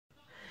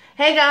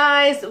Hey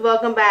guys,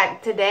 welcome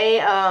back. Today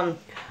I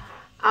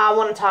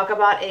want to talk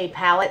about a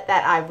palette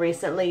that I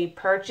recently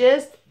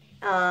purchased.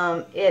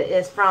 It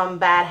is from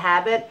Bad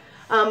Habit.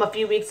 A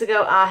few weeks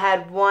ago I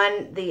had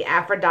won the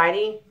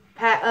Aphrodite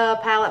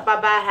palette by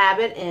Bad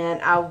Habit,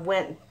 and I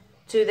went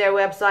to their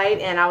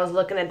website and I was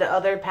looking at the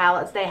other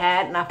palettes they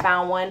had, and I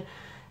found one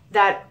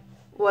that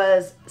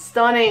was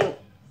stunning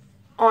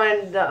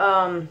on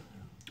the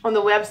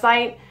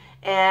website,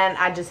 and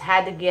I just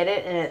had to get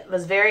it, and it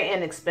was very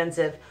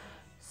inexpensive.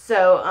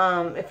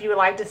 So if you would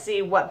like to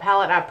see what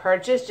palette I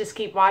purchased, just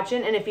keep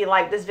watching. And if you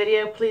like this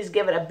video, please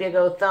give it a big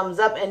old thumbs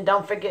up, and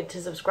don't forget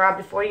to subscribe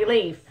before you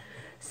leave.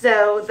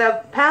 So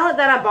the palette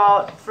that I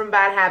bought from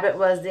Bad Habit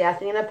was the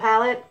Athena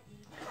palette.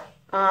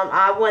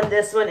 I won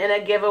this one in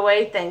a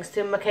giveaway thanks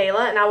to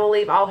Micaela, and I will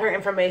leave all her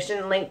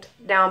information linked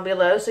down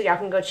below so y'all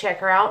can go check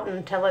her out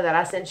and tell her that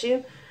I sent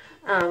you.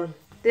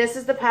 This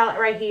is the palette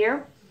right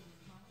here.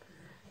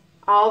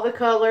 All the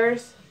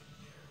colors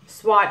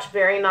swatch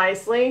very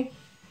nicely.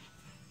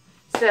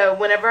 So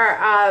whenever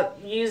I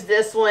used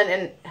this one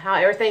and how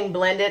everything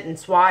blended and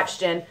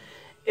swatched, and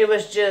it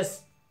was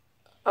just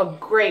a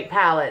great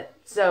palette.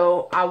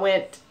 So I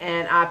went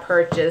and I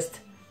purchased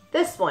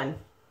this one.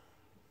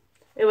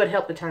 It would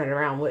help to turn it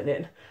around, wouldn't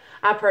it?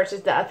 I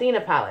purchased the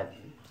Athena palette.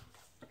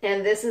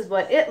 And this is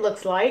what it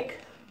looks like.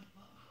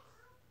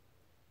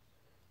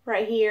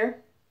 Right here.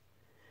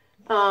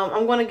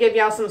 I'm going to give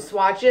y'all some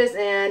swatches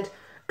and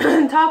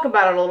talk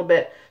about it a little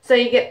bit. So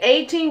you get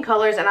 18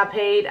 colors, and I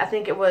paid, I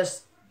think it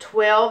was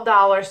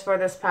 $12 for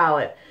this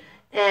palette.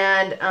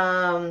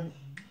 And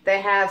they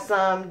have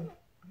some,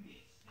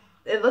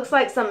 it looks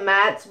like some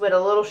mattes with a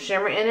little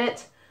shimmer in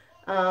it.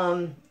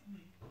 Then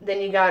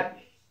you got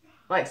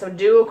like some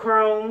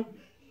duochrome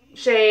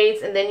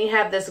shades, and then you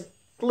have this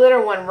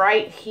glitter one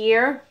right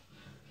here.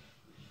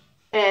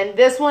 And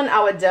this one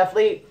I would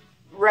definitely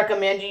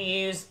recommend you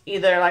use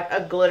either like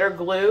a glitter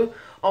glue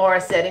or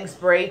a setting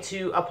spray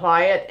to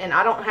apply it. And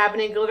I don't have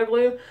any glitter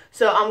glue,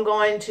 so I'm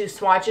going to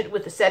swatch it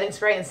with the setting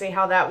spray and see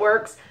how that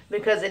works,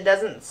 because it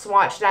doesn't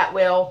swatch that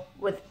well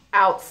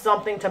without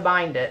something to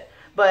bind it.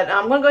 But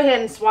I'm going to go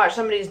ahead and swatch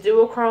some of these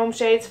duochrome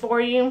shades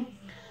for you.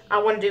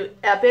 I want to do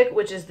Epic,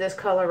 which is this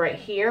color right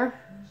here.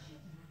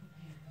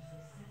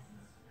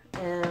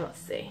 And let's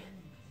see.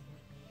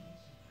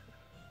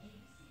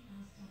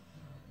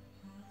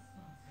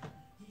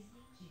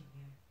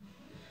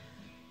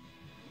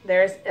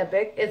 There's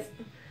Epic. It's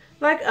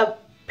like a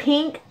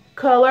pink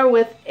color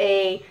with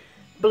a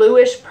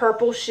bluish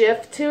purple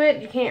shift to it.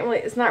 You can't really,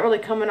 it's not really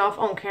coming off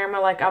on camera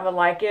like I would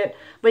like it,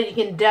 but you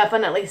can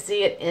definitely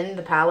see it in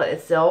the palette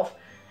itself,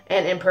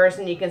 and in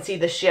person you can see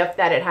the shift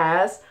that it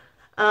has.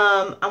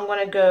 I'm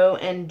going to go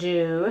and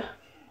do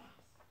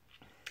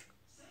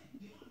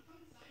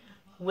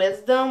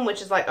Wisdom,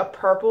 which is like a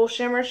purple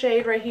shimmer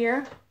shade right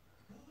here.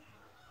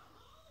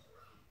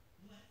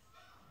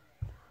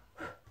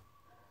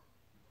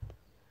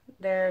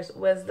 There's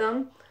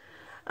Wisdom.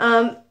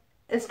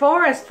 As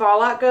far as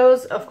fallout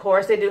goes, of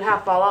course, they do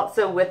have fallout.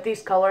 So with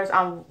these colors,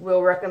 I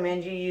will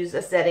recommend you use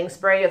a setting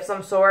spray of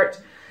some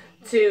sort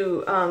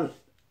to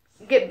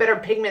get better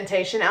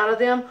pigmentation out of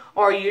them,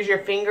 or use your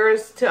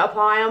fingers to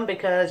apply them,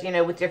 because, you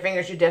know, with your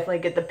fingers, you definitely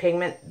get the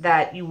pigment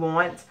that you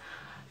want.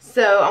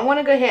 So I'm going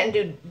to go ahead and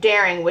do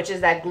Daring, which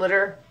is that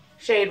glitter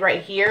shade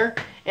right here.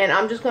 And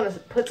I'm just going to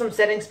put some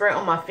setting spray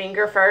on my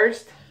finger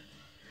first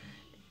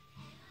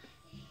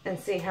and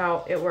see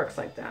how it works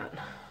like that.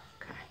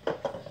 Okay.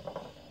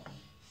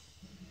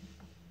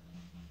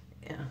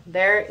 Yeah,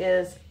 there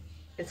is,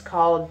 it's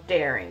called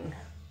Daring.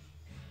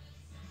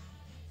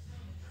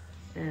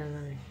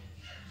 And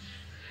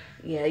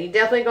yeah, you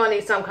definitely going to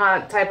need some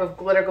kind of type of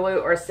glitter glue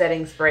or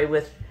setting spray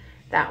with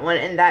that one,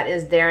 and that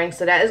is Daring.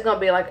 So that is going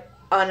to be like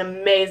an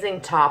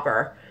amazing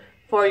topper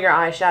for your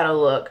eyeshadow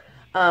look.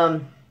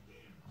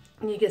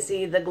 You can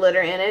see the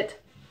glitter in it.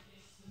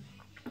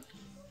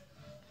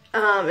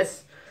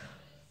 It's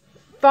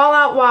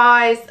fallout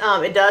wise,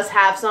 it does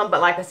have some,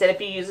 but like I said,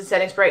 if you use a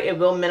setting spray, it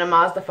will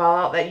minimize the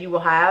fallout that you will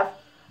have.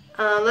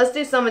 Let's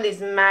do some of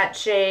these matte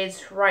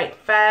shades right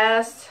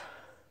fast,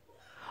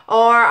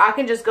 or I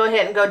can just go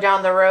ahead and go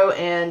down the row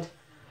and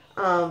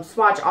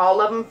swatch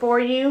all of them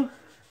for you.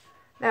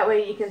 That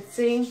way you can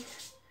see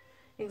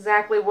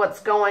exactly what's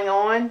going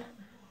on.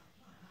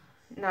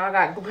 Now I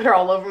got glitter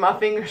all over my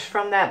fingers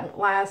from that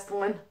last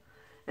one,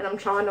 and I'm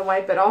trying to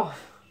wipe it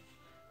off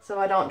so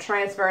I don't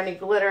transfer any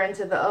glitter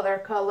into the other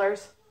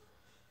colors.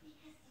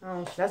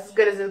 Oh, that's as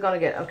good as it's going to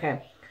get.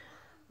 Okay.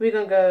 We're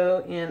going to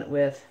go in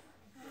with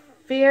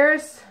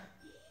Fierce,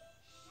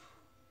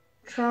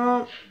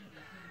 Trump,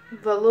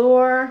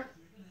 Velour,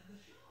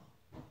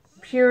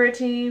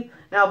 Purity.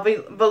 Now,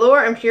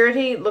 Velour and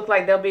Purity look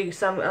like there'll be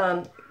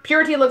some...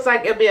 Purity looks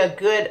like it'll be a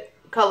good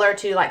color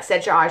to like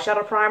set your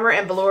eyeshadow primer,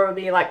 and Velour would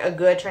be like a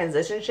good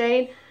transition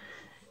shade.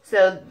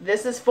 So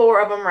this is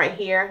 4 of them right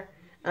here.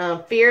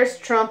 Fierce,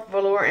 Trump,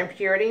 Velour, and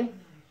Purity.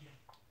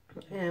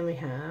 And we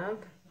have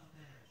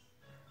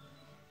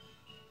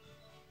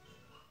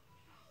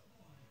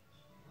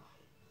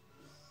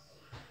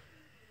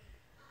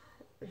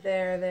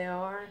There they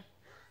are.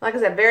 Like I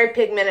said, very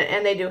pigmented,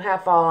 and they do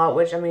have fallout,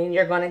 which, I mean,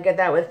 you're going to get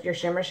that with your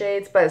shimmer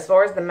shades. But as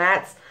far as the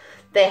mattes,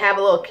 they have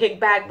a little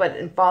kickback, but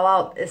in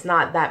fallout, it's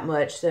not that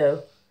much.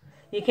 So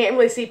you can't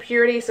really see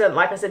purity. So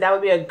like I said, that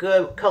would be a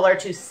good color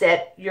to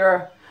set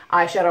your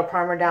eyeshadow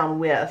primer down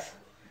with.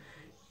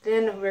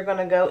 Then we're going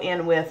to go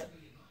in with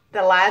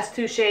the last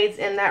two shades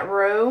in that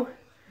row,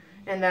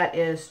 and that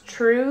is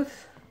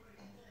Truth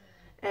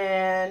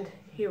and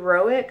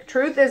Heroic.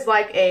 Truth is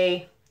like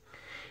a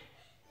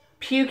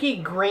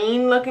pukey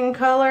green looking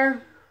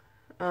color,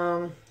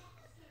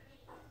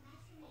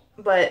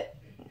 but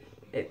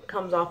it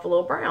comes off a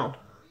little brown.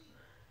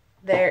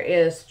 There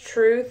is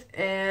Truth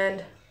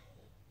and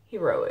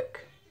Heroic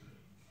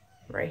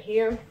right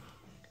here.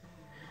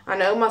 I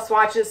know my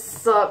swatches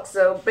suck,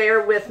 so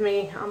bear with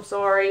me. I'm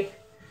sorry.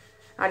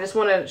 I just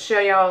want to show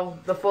y'all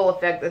the full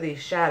effect of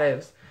these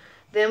shadows.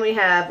 Then we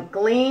have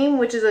Gleam,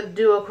 which is a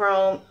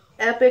duochrome.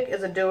 Epic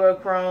is a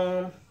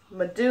duochrome.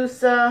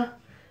 Medusa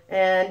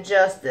and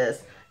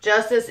Justice.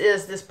 Justice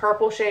is this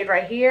purple shade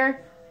right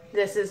here.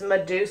 This is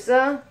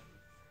Medusa,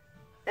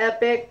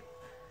 Epic,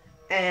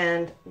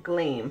 and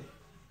Gleam.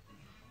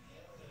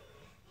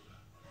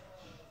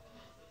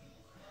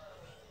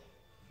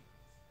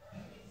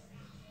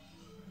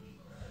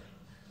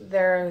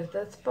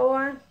 That's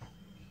four.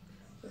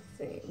 Let's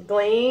see.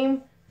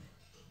 Gleam,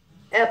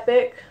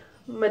 Epic,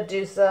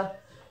 Medusa,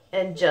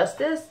 and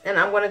Justice. And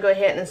I'm going to go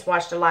ahead and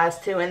swatch the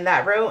last two in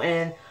that row,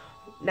 and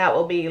that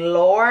will be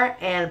Lore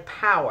and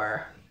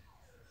Power.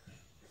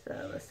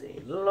 So let's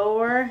see.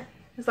 Lore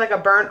is like a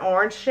burnt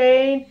orange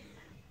shade.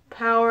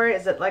 Power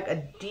is it like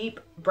a deep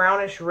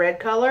brownish red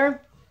color.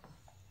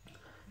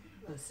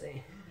 Let's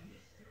see.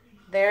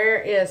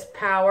 There is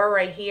Power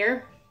right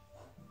here.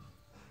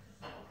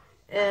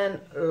 And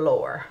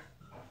Lore.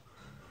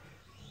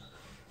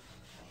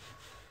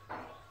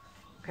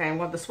 Okay,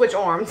 we'll have to switch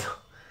arms.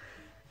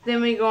 Then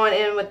we go on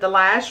in with the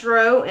last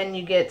row, and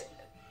you get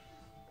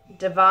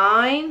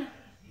Divine,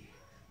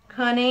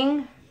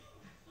 Cunning,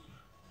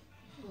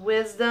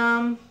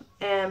 Wisdom,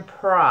 and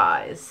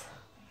Prize.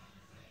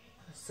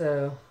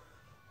 So,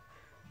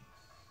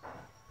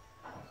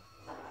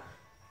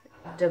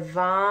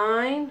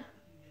 Divine,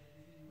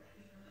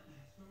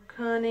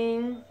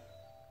 Cunning,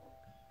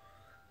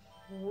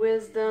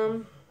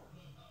 Wisdom,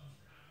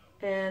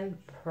 and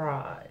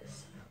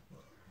Prize.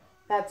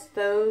 That's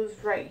those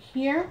right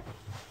here.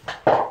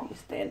 You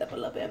stand up a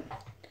little bit.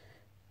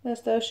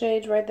 That's those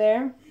shades right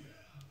there.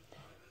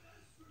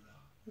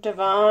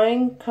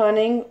 Divine,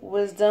 Cunning,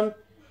 Wisdom,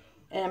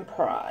 and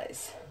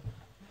Prize.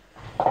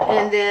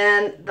 And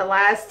then the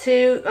last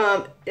two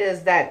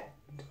is that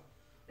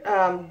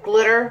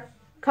glitter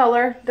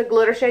color, the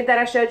glitter shade that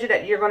I showed you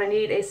that you're going to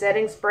need a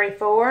setting spray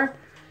for.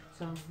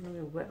 So let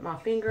me wet my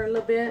finger a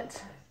little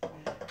bit.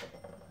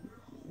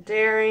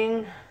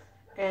 Daring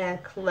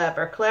and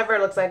Clever. Clever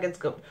looks like it's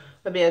going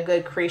to be a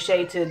good crease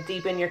shade to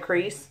deepen your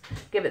crease.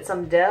 Give it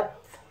some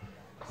depth.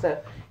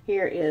 So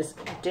here is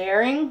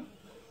Daring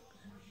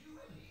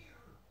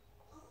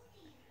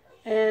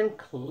and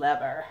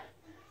Clever.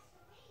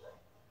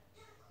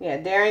 Yeah,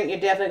 Daring, you're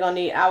definitely going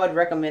to need, I would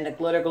recommend a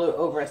glitter glue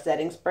over a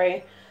setting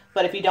spray.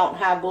 But if you don't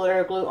have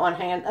glitter glue on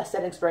hand, a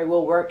setting spray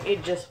will work.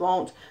 It just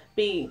won't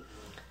be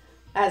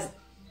as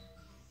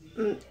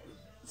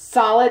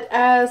solid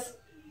as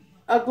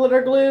a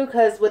glitter glue,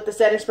 because with the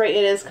setting spray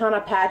it is kind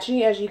of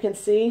patchy, as you can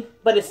see,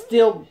 but it's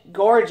still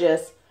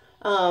gorgeous.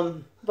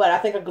 But I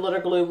think a glitter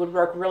glue would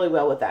work really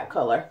well with that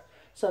color.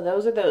 So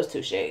those are those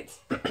two shades.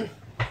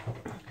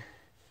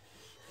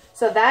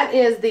 So that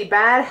is the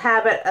Bad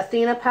Habit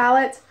Athena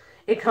palette.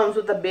 It comes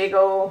with a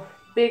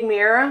big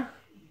mirror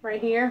right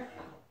here.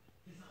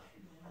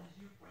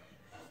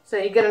 So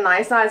you get a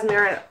nice size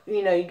mirror.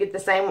 You know, you get the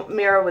same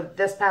mirror with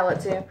this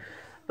palette too.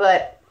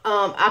 But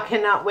I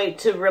cannot wait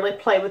to really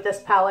play with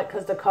this palette,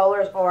 because the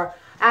colors are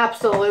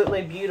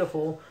absolutely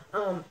beautiful.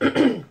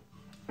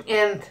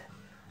 And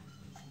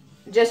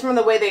just from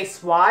the way they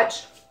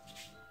swatch,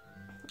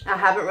 I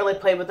haven't really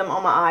played with them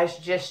on my eyes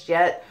just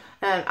yet,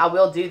 and I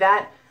will do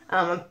that.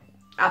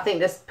 I think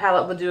this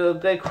palette will do a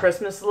good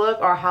Christmas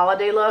look or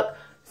holiday look,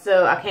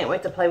 so I can't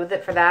wait to play with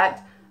it for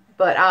that.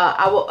 But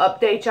I will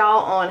update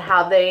y'all on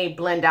how they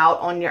blend out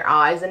on your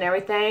eyes and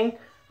everything.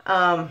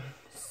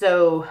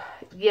 So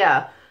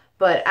yeah,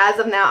 but as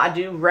of now, I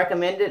do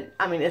recommend it.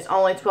 I mean, it's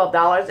only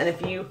 $12, and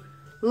if you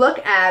look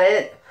at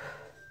it,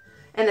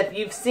 and if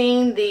you've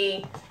seen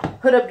the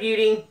Huda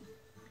Beauty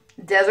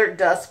Desert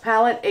Dusk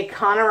palette, it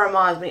kind of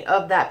reminds me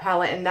of that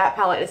palette, and that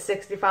palette is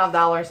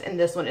 $65 and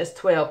this one is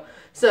 $12.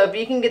 So if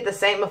you can get the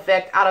same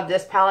effect out of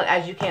this palette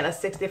as you can a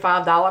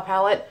 $65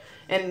 palette,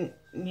 and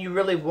you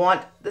really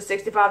want the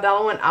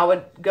 $65 one, I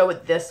would go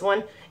with this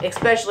one,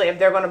 especially if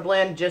they're going to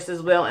blend just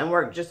as well and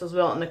work just as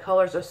well, and the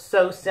colors are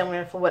so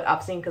similar for what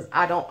I've seen, because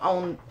I don't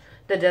own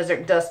the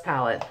Desert Dusk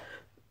palette.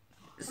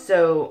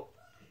 So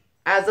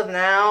as of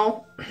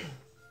now,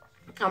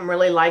 I'm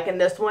really liking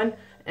this one,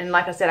 and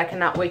like I said, I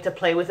cannot wait to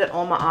play with it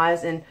on my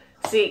eyes and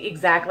see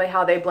exactly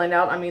how they blend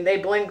out. I mean, they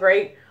blend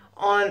great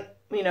on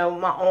you know,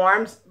 my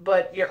arms,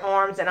 but your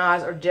arms and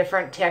eyes are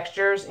different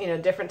textures, you know,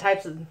 different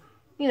types of,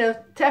 you know,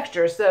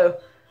 textures. So,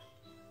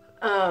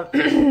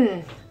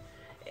 they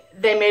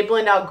may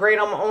blend out great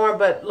on my arm,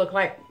 but look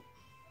like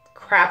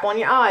crap on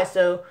your eyes.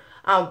 So,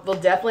 we'll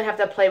definitely have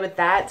to play with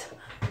that.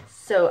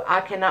 So,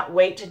 I cannot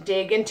wait to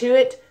dig into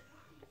it.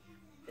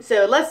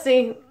 So, let's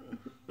see.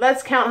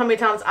 Let's count how many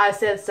times I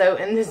said so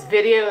in this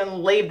video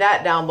and leave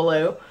that down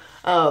below.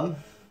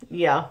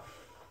 Yeah.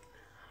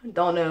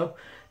 Don't know.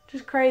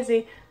 Just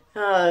crazy.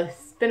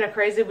 It's been a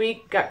crazy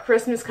week. Got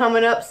Christmas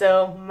coming up,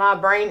 so my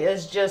brain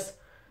is just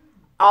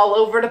all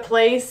over the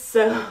place.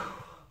 So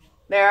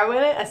there I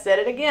went. I said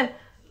it again.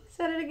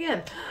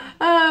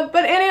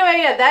 But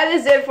anyway, yeah, that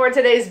is it for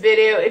today's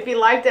video. If you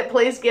liked it,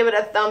 please give it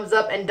a thumbs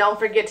up and don't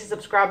forget to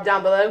subscribe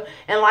down below.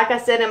 And like I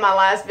said in my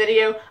last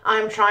video,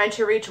 I'm trying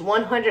to reach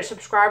 100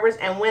 subscribers,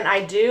 and when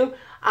I do,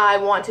 I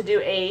want to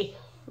do a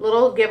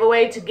little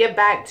giveaway to give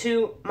back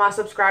to my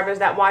subscribers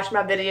that watch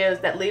my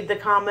videos, that leave the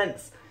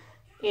comments,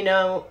 you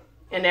know,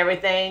 and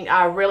everything.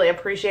 I really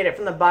appreciate it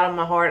from the bottom of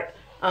my heart.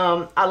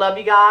 I love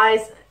you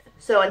guys.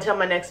 So until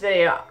my next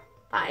video,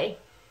 bye.